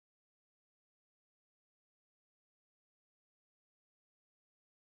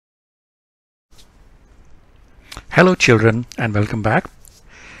Hello children and welcome back.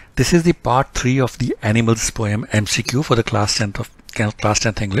 This is the part 3 of the Animals poem MCQ for the class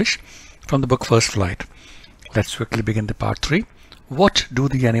 10th English from the book First Flight. Let's quickly begin the part 3. What do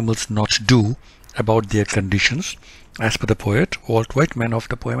the animals not do about their conditions? As per the poet Walt Whitman of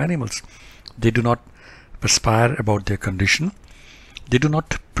the poem Animals, they do not perspire about their condition. They do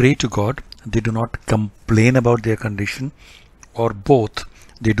not pray to God. They do not complain about their condition, or both.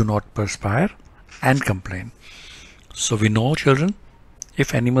 They do not perspire and complain. So we know, children,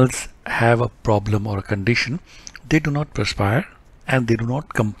 if animals have a problem or a condition, they do not perspire and they do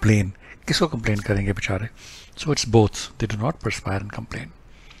not complain. किसको complain करेंगे बेचारे? So it's both. They do not perspire and complain.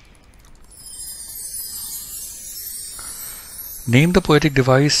 Name the poetic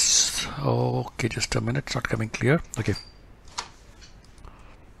device. Okay, just a minute. It's not coming clear. Okay.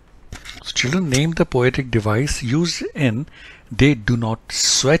 So children, name the poetic device used in "They do not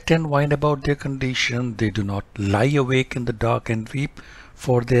sweat and whine about their condition, they do not lie awake in the dark and weep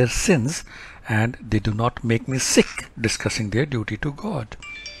for their sins, and they do not make me sick discussing their duty to God."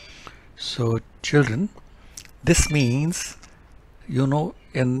 So children, this means,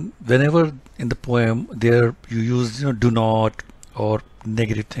 whenever in the poem there you use do not or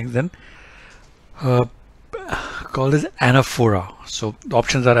negative things, then called as anaphora. So the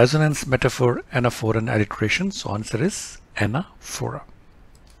options are assonance, metaphor, anaphora, and alliteration. So answer is anaphora.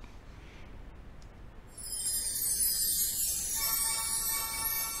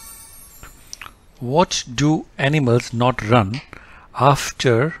 What do animals not run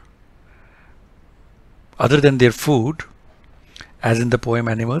after other than their food, as in the poem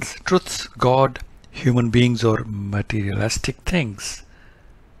Animals? Truths, God, human beings, or materialistic things?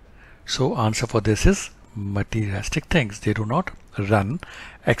 So answer for this is materialistic things. They do not run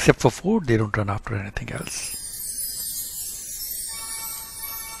except for food. They don't run after anything else.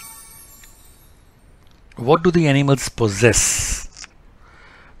 What do the animals possess?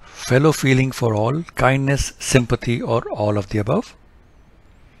 Fellow feeling for all, kindness, sympathy, or all of the above?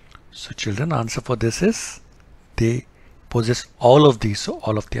 So children, answer for this is they possess all of these, so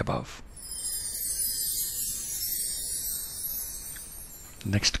all of the above.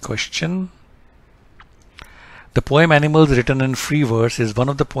 Next question. The poem Animals, written in free verse, is one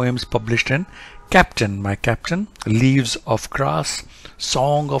of the poems published in Captain, My Captain, Leaves of Grass,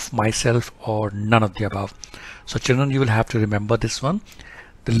 Song of Myself, or none of the above. So children, you will have to remember this one.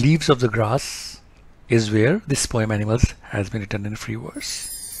 The Leaves of the Grass is where this poem Animals has been written in free verse.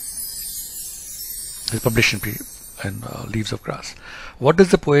 It's published in Leaves of Grass. What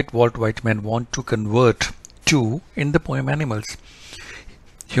does the poet Walt Whitman want to convert to in the poem Animals?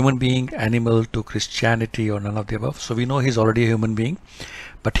 Human being, animal, to Christianity, or none of the above? So we know he's already a human being,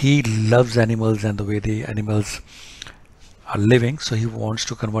 but he loves animals and the way the animals are living, so he wants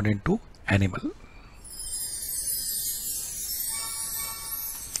to convert into animal.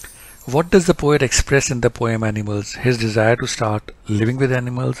 What does the poet express in the poem Animals? His desire to start living with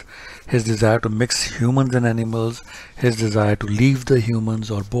animals, his desire to mix humans and animals, his desire to leave the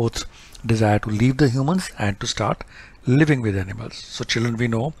humans, or both? Desire to leave the humans and to start living with animals. So children, we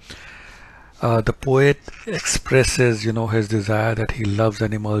know the poet expresses his desire that he loves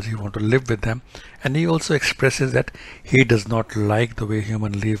animals, he wants to live with them, and he also expresses that he does not like the way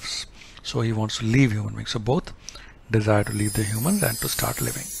human lives, so he wants to leave human beings. So both: desire to leave the humans and to start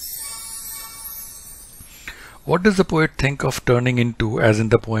living. What does the poet think of turning into, as in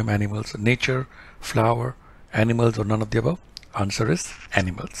the poem Animals? Nature, flower, animals, or none of the above? Answer is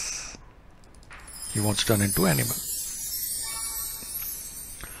animals. He wants to turn into animal.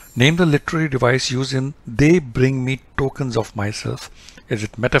 Name the literary device used in "They bring me tokens of myself." Is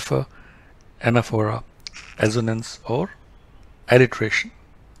it metaphor, anaphora, assonance, or alliteration?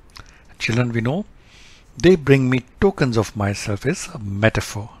 Children, we know "they bring me tokens of myself" is a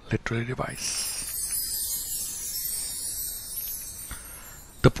metaphor literary device.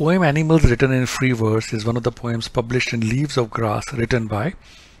 The poem Animals, written in free verse, is one of the poems published in Leaves of Grass, written by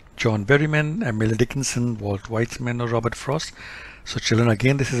John Berryman, Emily Dickinson, Walt Whitman, or Robert Frost. So children,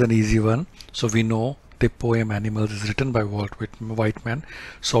 again, this is an easy one. So we know the poem Animals is written by Walt Whitman.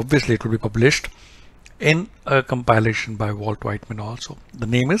 So obviously it will be published in a compilation by Walt Whitman also. The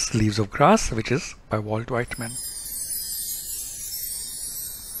name is Leaves of Grass, which is by Walt Whitman.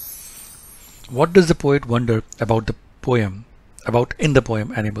 What does the poet wonder about in the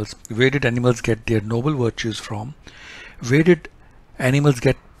poem Animals? Where did animals get their noble virtues from? Where did animals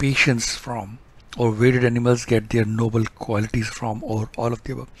get patience from? Or where did animals get their noble qualities from? Or all of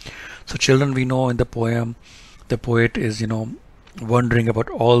the above? So children, we know in the poem the poet is wondering about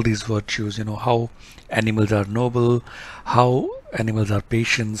all these virtues, how animals are noble, how animals are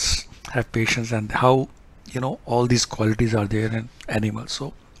have patience, and how all these qualities are there in animals.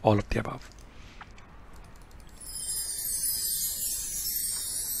 So all of the above.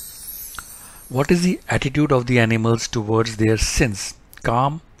 What is the attitude of the animals towards their sins?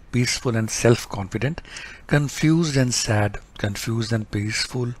 Calm, peaceful and self-confident, confused and sad, confused and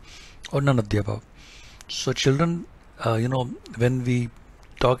peaceful, or none of the above? So children, when we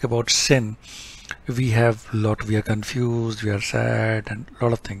talk about sin, we are confused, we are sad and a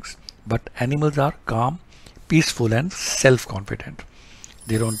lot of things. But animals are calm, peaceful and self-confident.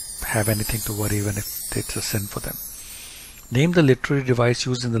 They don't have anything to worry even if it's a sin for them. Name the literary device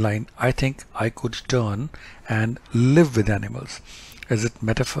used in the line, I think I could turn and live with animals. Is it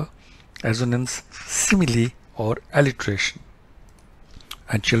metaphor, assonance, simile or alliteration?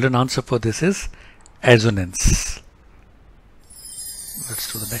 And children, answer for this is assonance.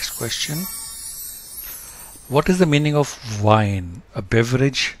 Let's do the next question. What is the meaning of whine? A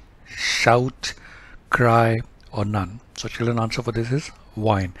beverage, shout, cry or none? So children, answer for this is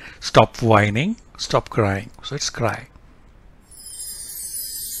whine. Stop whining, stop crying. So it's cry.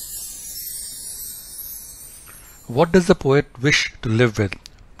 What does the poet wish to live with?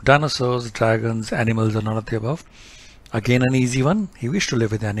 Dinosaurs, dragons, animals or none of the above? Again an easy one. He wished to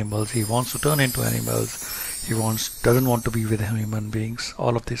live with animals. He wants to turn into animals. He doesn't want to be with human beings.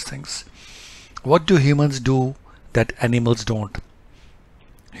 All of these things. What do humans do that animals don't?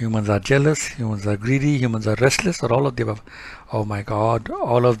 Humans are jealous, humans are greedy, humans are restless, or all of the above? Oh my God,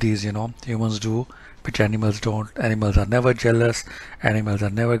 all of these, humans do which animals don't. Animals are never jealous, animals are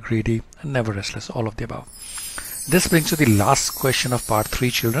never greedy and never restless. All of the above. This brings to the last question of part 3,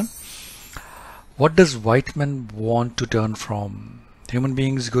 children. What does Whitman want to turn from? Human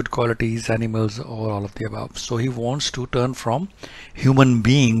beings, good qualities, animals, or all of the above? So he wants to turn from human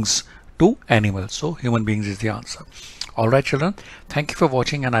beings to animals. So human beings is the answer. Alright children, thank you for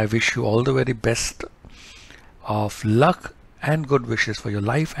watching and I wish you all the very best of luck and good wishes for your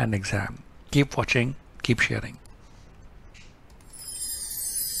life and exam. Keep watching, keep sharing.